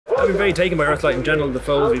I've been very taken by Earthlight in general. The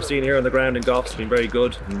foals we've seen here on the ground in Goffs have been very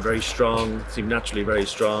good and very strong. Seem naturally very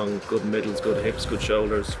strong. Good middles, good hips, good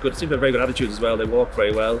shoulders. Good. Seem to have very good attitudes as well. They walk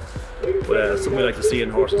very well. But something we like to see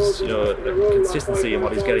in horses, you know, consistency in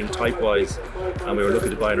what he's getting type-wise. And we were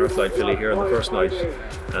lucky to buy an Earthlight filly here on the first night,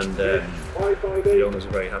 and the owners are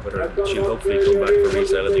very happy with her. She'll hopefully come back for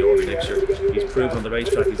resale in the Orby next year. He's proven on the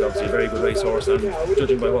racetrack he's obviously a very good racehorse, and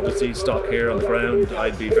judging by what we see stock here on the ground,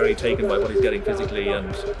 I'd be very taken by what he's getting physically,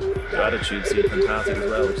 and the attitude seems fantastic as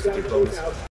well, which is a big bonus.